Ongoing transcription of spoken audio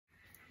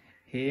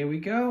Here we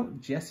go,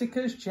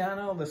 Jessica's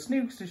channel, the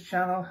Snooksters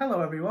channel. Hello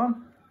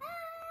everyone.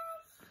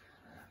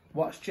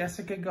 What's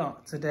Jessica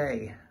got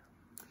today?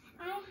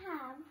 I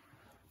have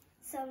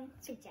some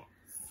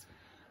Fidgets.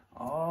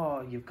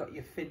 Oh, you've got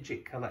your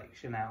Fidget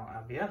collection out,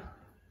 have you?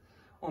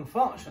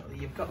 Unfortunately,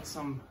 you've got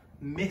some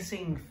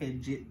missing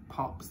Fidget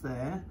pops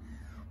there.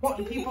 What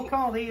do people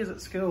call these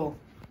at school?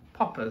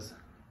 Poppers?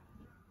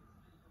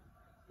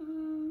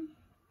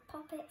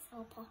 Poppets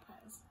or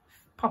poppers?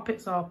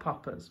 Poppets or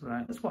poppers,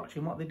 right. Let's watch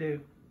them, what they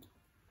do.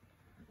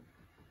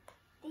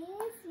 These,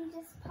 you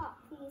just pop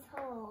these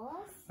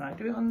holes. Right,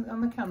 do it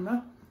on the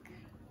camera.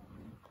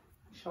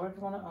 Show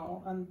everyone at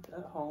home and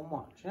at home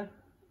watching.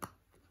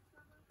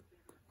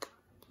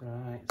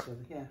 Right, so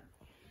yeah.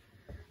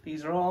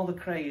 These are all the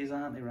craze,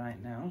 aren't they,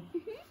 right now?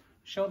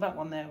 Show that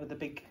one there with the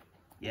big...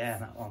 Yeah,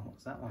 that one.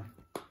 What's that one?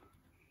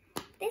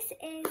 This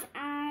is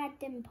a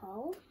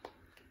dimple.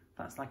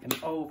 That's like an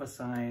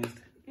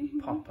oversized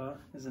popper,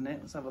 isn't it?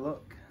 Let's have a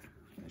look.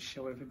 Let's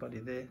show everybody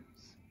this.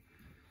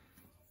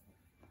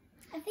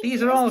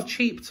 These are all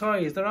cheap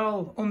toys. They're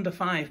all under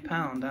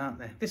 £5, aren't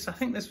they? I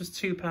think this was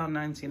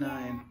 £2.99.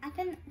 Yeah, I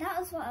think that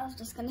was what I was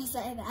just going to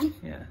say then.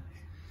 Yeah.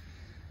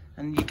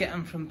 And you get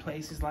them from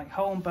places like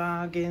Home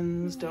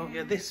Bargains, don't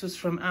you? This was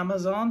from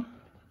Amazon.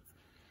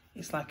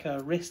 It's like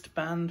a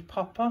wristband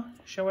popper.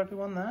 Show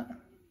everyone that.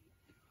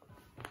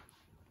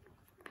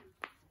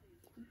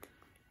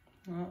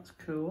 Oh, that's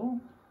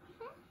cool.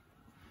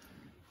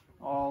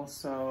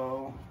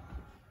 Also,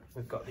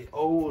 we've got the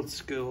old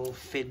school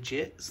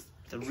Fidgets,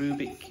 the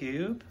Rubik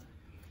Cube.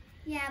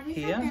 Yeah, we've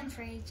had them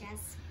for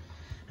ages.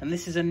 And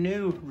this is a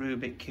new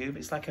Rubik Cube.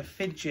 It's like a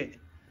fidget.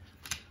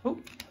 Oh,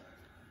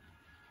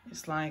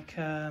 it's like,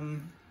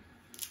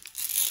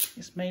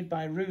 it's made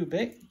by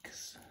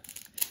Rubik's.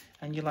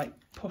 And you like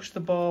push the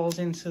balls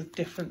into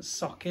different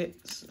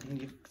sockets.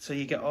 And so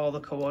you get all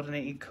the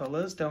coordinated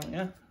colours, don't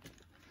you?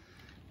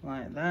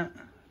 Like that.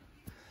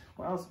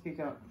 What else have you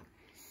got?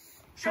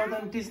 Show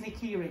them Disney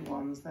keyring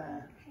ones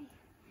there.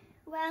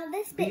 Well,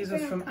 this bit These are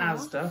from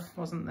Asda,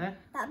 wasn't there?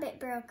 That bit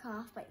broke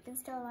off, but you can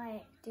still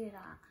like do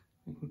that.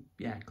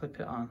 Yeah, clip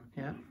it on.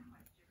 Yeah.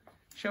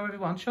 Show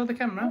everyone. Show the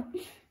camera.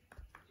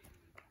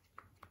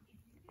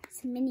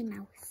 It's a Minnie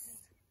Mouse.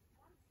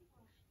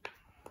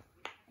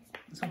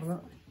 Let's have a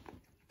look.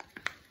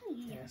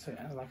 Yeah, so it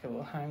has like a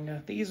little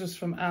hanger. These was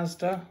from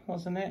Asda,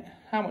 wasn't it?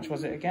 How much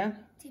was it again?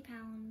 £2.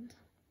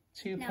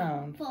 £2.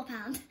 No,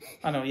 £4.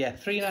 Oh no, yeah,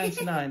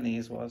 $3.99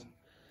 these was.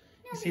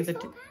 No, you see it's the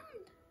 £4.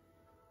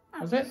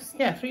 Was it?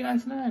 Yeah,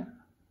 $3.99.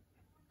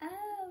 Oh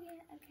yeah,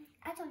 okay.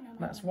 I don't know.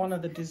 That's one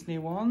of the Disney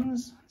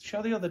ones.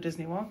 Show the other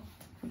Disney one.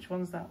 Which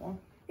one's that one?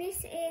 This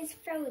is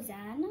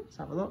Frozen. Let's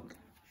have a look.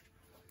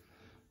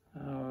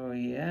 Oh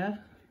yeah.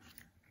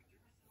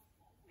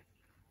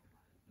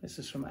 This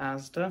is from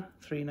Asda,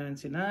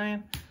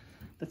 $3.99.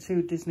 The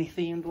two Disney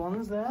themed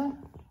ones there.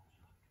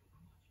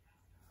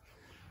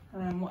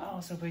 And what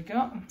else have we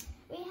got?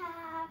 We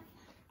have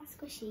a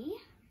squishy.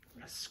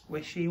 A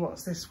squishy.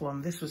 What's this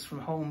one? This was from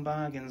Home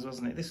Bargains,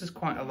 wasn't it? This was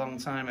quite a long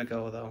time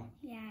ago, though.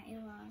 Yeah,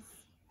 it was.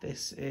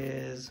 This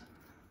is...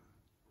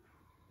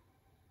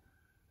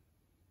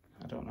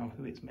 I don't know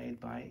who it's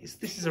made by.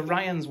 This is a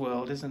Ryan's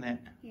World, isn't it?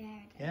 Yeah,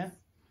 it is. Yeah?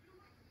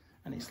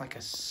 And it's like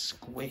a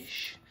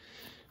squish,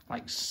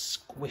 like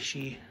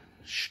squishy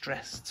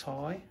stress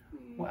toy.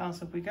 What else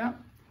have we got?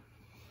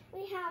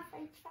 We have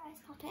French fries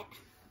poppet.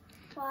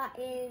 What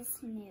is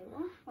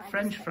new?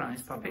 French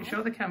fries poppet.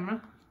 Show the camera.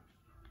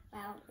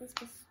 Well, it's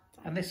just...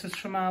 And this was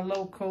from our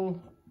local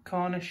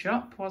corner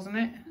shop, wasn't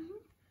it?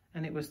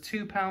 And it was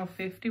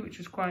 £2.50, which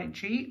was quite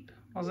cheap,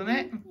 wasn't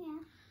it? Yeah.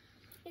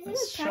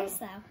 It's a good price,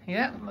 though.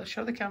 Yeah, let's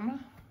show the camera.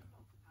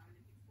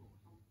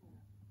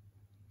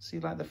 See,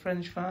 like the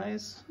French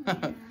fries?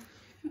 Yeah.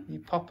 You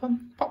pop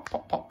them. Pop,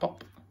 pop, pop,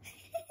 pop.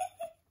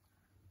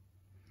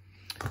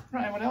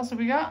 Right, what else have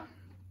we got?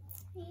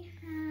 We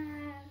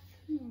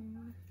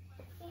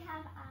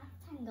have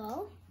a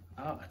tangle.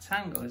 Oh, a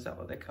tangle, is that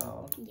what they're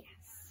called? Yes.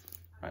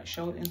 Right,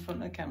 show it in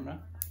front of the camera.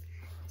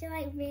 They're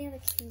like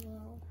really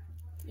cool.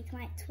 You can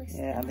like twist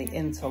them. Yeah, and they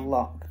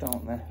interlock,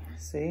 don't they?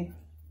 See?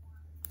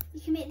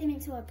 You can make them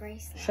into a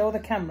bracelet. Show the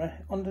camera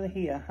under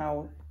here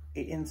how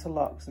it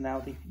interlocks and how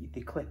they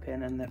clip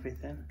in and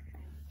everything.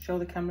 Show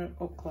the camera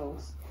up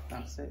close.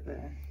 That's it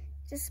there.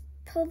 Just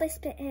pull this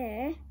bit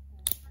here.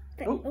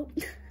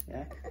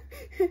 Yeah.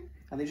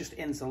 And they just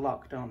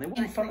interlock, don't they?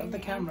 In front of the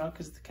camera,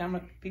 because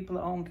the people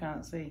at home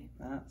can't see.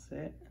 That's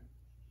it.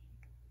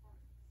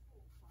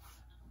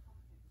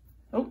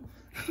 Oh,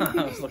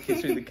 I was looking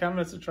through the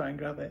camera to try and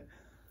grab it.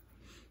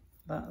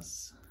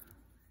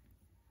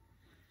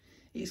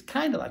 It's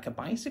kind of like a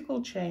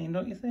bicycle chain,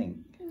 don't you think?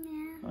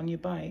 Yeah. On your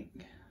bike.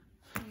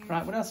 Yeah.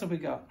 Right, what else have we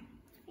got?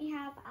 We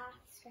have a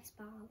stress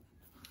ball.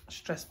 A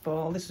stress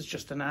ball. This is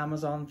just an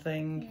Amazon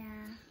thing.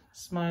 Yeah.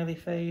 Smiley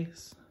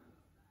face.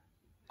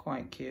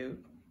 Quite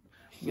cute.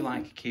 We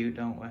like cute,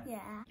 don't we?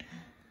 Yeah.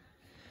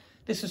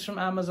 This is from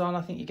Amazon.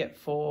 I think you get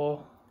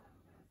four.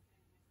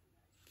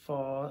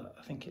 I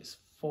think it's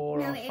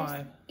 4 or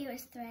 5. It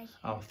was 3.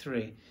 Oh,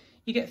 3.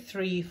 You get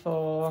 3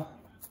 for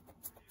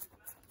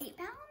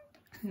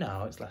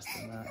No, it's less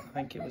than that. I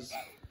think it was...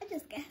 I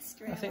just guessed,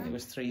 really. I think it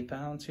was £3,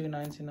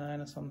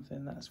 £2.99 or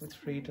something. That's with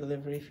free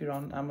delivery if you're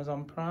on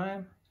Amazon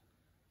Prime.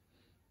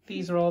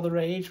 These are all the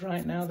rage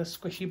right now, the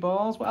squishy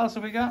balls. What else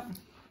have we got?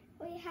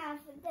 We have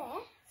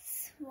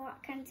this,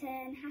 what can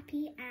turn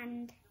happy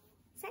and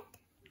sad.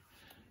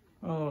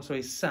 Oh, so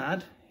he's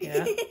sad.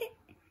 Yeah.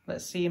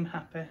 Let's see him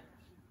happy.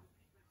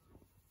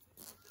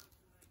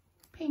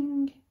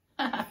 Ping.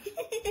 And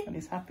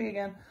he's happy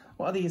again.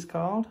 What are these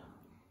called?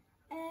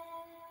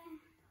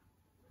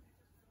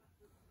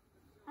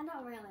 I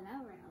don't really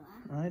know,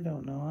 really. I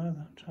don't know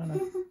either. I'm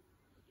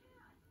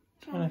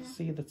trying to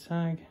see the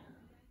tag.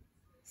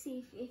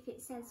 See if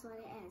it says what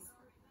it is.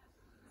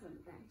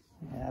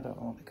 Yeah, I don't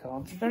know what they're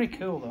called. It's very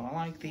cool though. I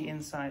like the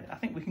inside. I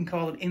think we can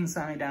call it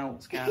inside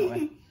outs, can't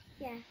we?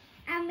 Yeah.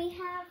 And we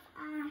have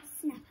a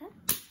snapper.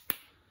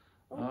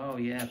 Oh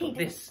yeah, but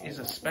this is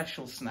a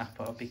special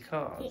snapper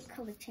because... It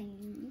colour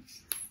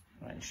change.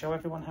 Right, show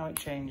everyone how it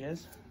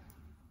changes.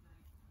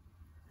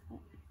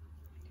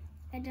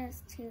 It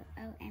does to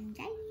OMG.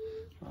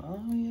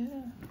 Oh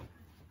yeah.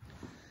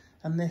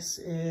 And this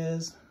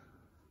is...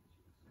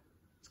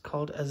 It's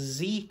called a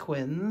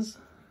Zequins.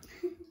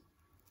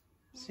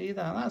 See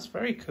that? That's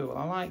very cool.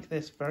 I like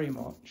this very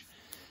much.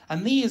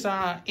 And these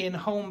are in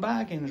home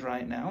bargains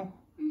right now.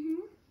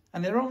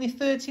 And they're only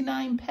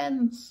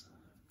 39p.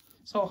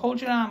 So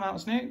hold your arm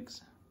out,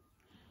 Snooks.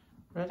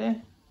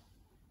 Ready?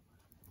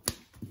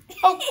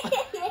 Oh!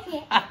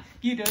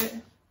 You do it.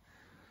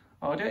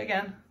 Oh, I'll do it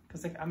again,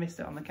 because I missed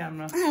it on the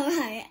camera.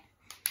 Alright.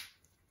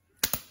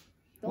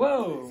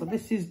 Whoa! So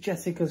this is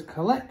Jessica's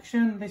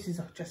collection. This is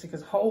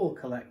Jessica's whole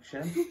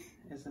collection,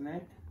 isn't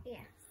it?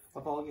 Yeah.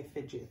 Of all your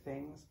fidget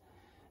things.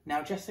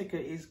 Now Jessica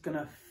is going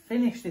to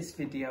finish this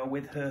video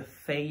with her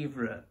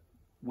favourite,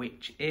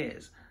 which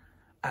is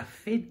a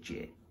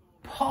fidget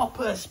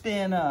popper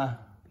spinner.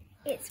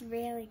 It's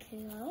really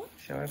cool.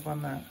 Show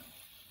everyone that.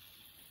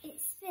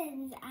 It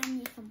spins and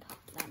you can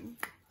pop them.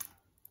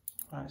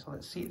 Right, so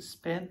let's see it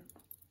spin.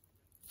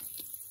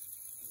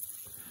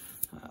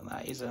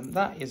 That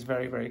is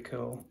very, very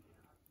cool.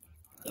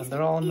 And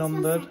they're all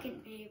numbered. My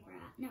second favourite.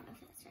 Not my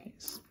first favourite.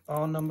 It's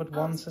all numbered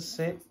 1 to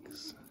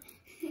 6.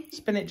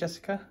 Spin it,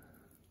 Jessica.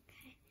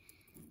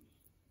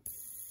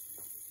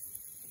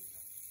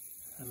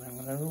 And I'm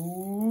gonna...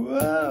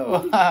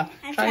 Whoa!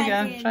 Try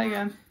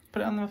again.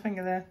 Put it on my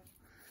finger there.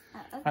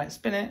 Okay. Right,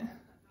 spin it.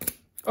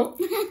 Oh!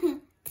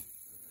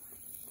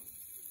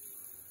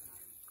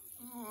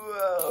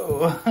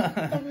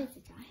 Whoa!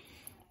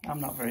 I'm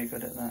not very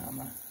good at that, am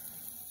I?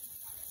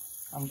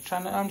 I'm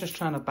just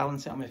trying to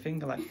balance it on my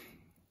finger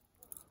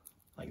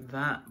like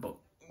that, but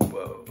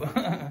whoa.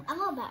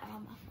 I'm all better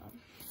on my phone.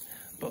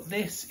 But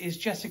this is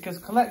Jessica's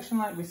collection,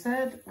 like we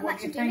said. What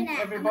do you think,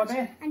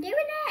 everybody? I'm doing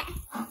it.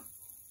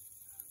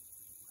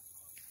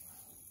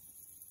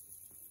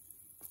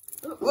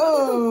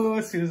 Whoa!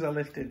 As soon as I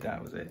lifted,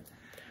 that was it.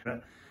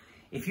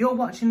 If you're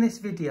watching this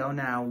video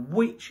now,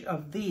 which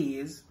of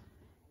these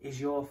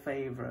is your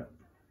favourite?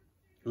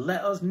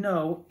 Let us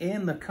know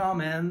in the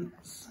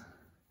comments.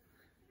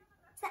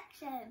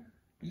 Section.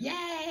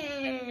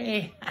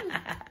 Yay!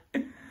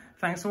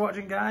 Thanks for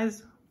watching,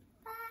 guys.